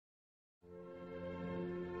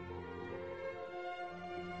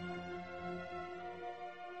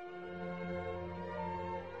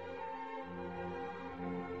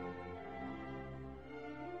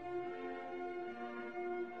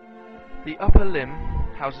The upper limb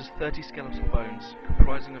houses 30 skeletal bones,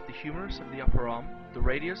 comprising of the humerus of the upper arm, the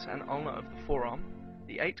radius and ulna of the forearm,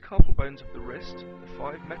 the 8 carpal bones of the wrist, the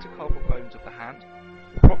 5 metacarpal bones of the hand,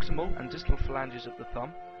 the proximal and distal phalanges of the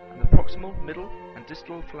thumb, and the proximal, middle, and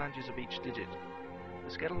distal phalanges of each digit.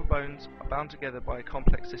 The skeletal bones are bound together by a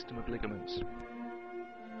complex system of ligaments.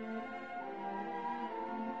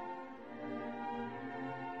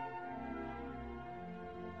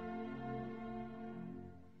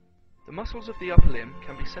 The muscles of the upper limb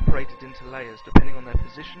can be separated into layers depending on their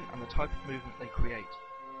position and the type of movement they create.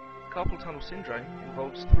 Carpal tunnel syndrome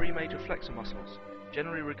involves 3 major flexor muscles,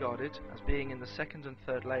 generally regarded as being in the second and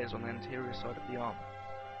third layers on the anterior side of the arm.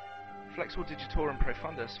 Flexor digitorum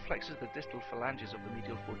profundus flexes the distal phalanges of the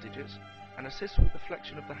medial 4 digits and assists with the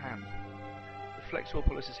flexion of the hand. The flexor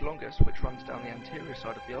pollicis longus, which runs down the anterior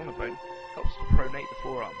side of the ulnar bone, helps to pronate the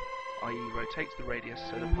forearm, i.e. rotates the radius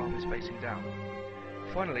so the palm is facing down.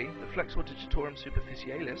 Finally, the flexor digitorum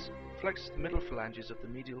superficialis flexes the middle phalanges of the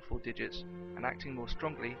medial 4 digits, and acting more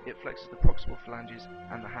strongly, it flexes the proximal phalanges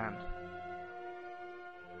and the hand.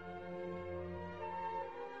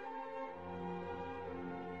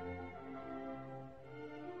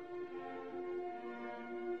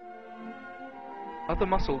 Other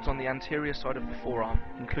muscles on the anterior side of the forearm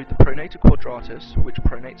include the pronator quadratus, which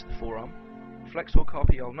pronates the forearm, flexor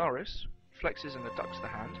carpi ulnaris, flexes and adducts the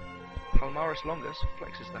hand, palmaris longus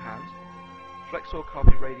flexes the hand, flexor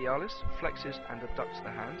carpi radialis flexes and abducts the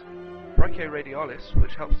hand, brachioradialis,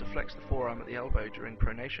 which helps to flex the forearm at the elbow during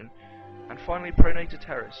pronation, and finally pronator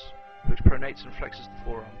teres, which pronates and flexes the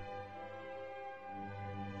forearm.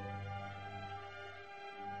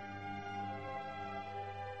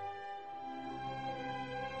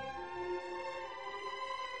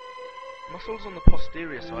 Muscles on the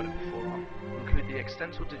posterior side of the forearm include the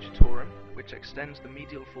extensor digitorum, which extends the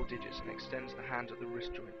medial 4 digits and extends the hand at the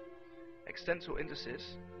wrist joint. Extensor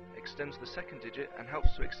indicis extends the second digit and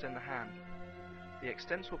helps to extend the hand. The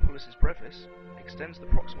extensor pollicis brevis extends the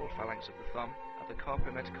proximal phalanx of the thumb at the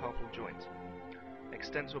carpometacarpal joint.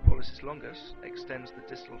 Extensor pollicis longus extends the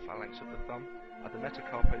distal phalanx of the thumb at the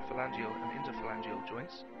metacarpophalangeal and interphalangeal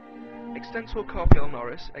joints. Extensor carpi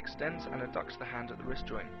ulnaris extends and adducts the hand at the wrist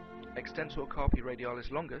joint. Extensor carpi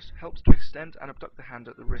radialis longus helps to extend and abduct the hand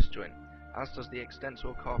at the wrist joint, as does the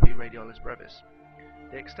extensor carpi radialis brevis.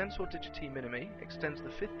 The extensor digiti minimi extends the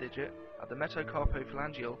 5th digit at the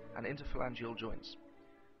metacarpophalangeal and interphalangeal joints.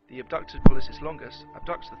 The abducted pollicis longus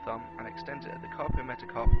abducts the thumb and extends it at the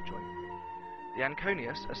carpometacarpal joint. The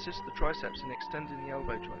anconeus assists the triceps in extending the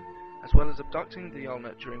elbow joint, as well as abducting the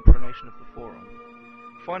ulna during pronation of the forearm.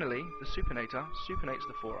 Finally, the supinator supinates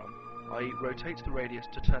the forearm, i.e. rotates the radius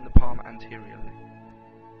to turn the palm anteriorly.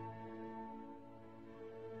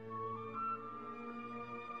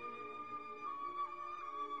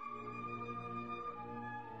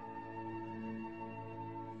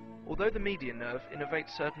 Although the median nerve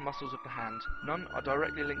innervates certain muscles of the hand, none are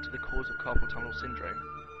directly linked to the cause of carpal tunnel syndrome.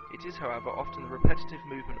 It is, however, often the repetitive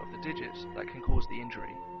movement of the digits that can cause the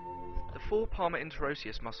injury. The 4 palmar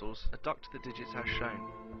interosseous muscles adduct the digits as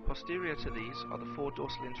shown. Posterior to these are the 4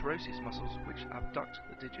 dorsal interosseous muscles which abduct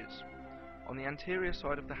the digits. On the anterior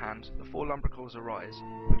side of the hand, the 4 lumbricals arise,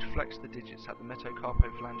 which flex the digits at the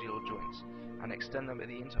metacarpophalangeal joints and extend them at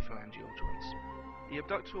the interphalangeal joints. The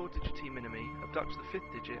abductor digiti minimi abducts the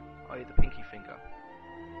 5th digit, i.e. the pinky finger.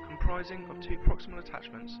 Comprising of 2 proximal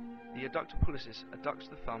attachments, the adductor pollicis adducts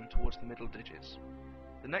the thumb towards the middle digits.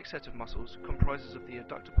 The next set of muscles comprises of the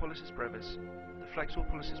adductor pollicis brevis, the flexor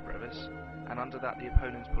pollicis brevis, and under that the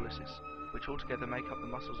opponens pollicis, which altogether make up the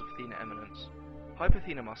muscles of thenar eminence.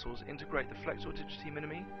 Hypothenar muscles integrate the flexor digiti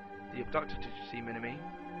minimi, the abductor digiti minimi,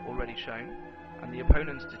 already shown, and the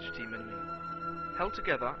opponens digiti minimi. Held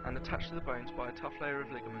together and attached to the bones by a tough layer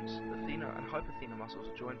of ligaments, the thenar and hypothenar muscles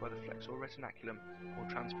are joined by the flexor retinaculum or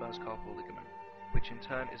transverse carpal ligament, which in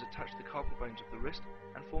turn is attached to the carpal bones of the wrist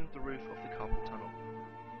and forms the roof of the carpal tunnel.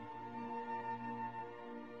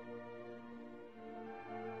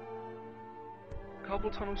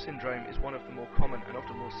 Carpal tunnel syndrome is one of the more common and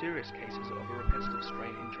often more serious cases of a repetitive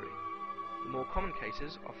strain injury. The more common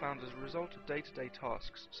cases are found as a result of day-to-day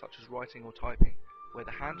tasks such as writing or typing, where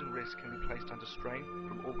the hand and wrist can be placed under strain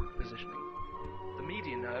from awkward positioning. The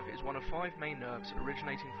median nerve is one of 5 main nerves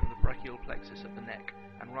originating from the brachial plexus of the neck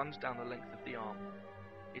and runs down the length of the arm.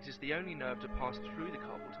 It is the only nerve to pass through the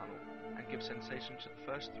carpal tunnel and give sensation to the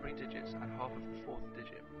first 3 digits and half of the 4th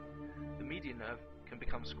digit. The median nerve can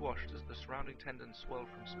become squashed as the surrounding tendons swell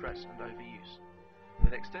from stress and overuse.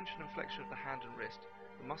 With extension and flexion of the hand and wrist,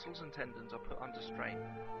 the muscles and tendons are put under strain,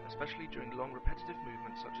 especially during long repetitive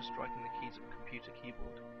movements such as striking the keys of a computer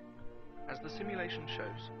keyboard. As the simulation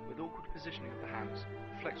shows, with awkward positioning of the hands,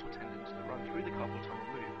 the flexor tendons that run through the carpal tunnel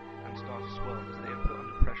move and start to swell as they are put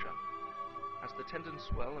under pressure. As the tendons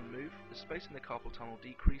swell and move, the space in the carpal tunnel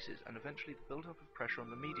decreases, and eventually the build-up of pressure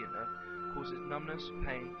on the median nerve causes numbness,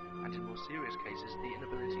 pain, and in more serious cases the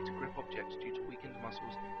inability to grip objects due to weakened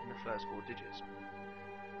muscles in the first 4 digits.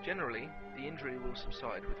 Generally, the injury will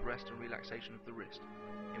subside with rest and relaxation of the wrist.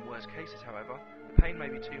 In worse cases, however, the pain may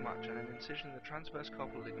be too much and an incision in the transverse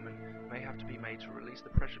carpal ligament may have to be made to release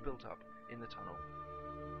the pressure built up in the tunnel.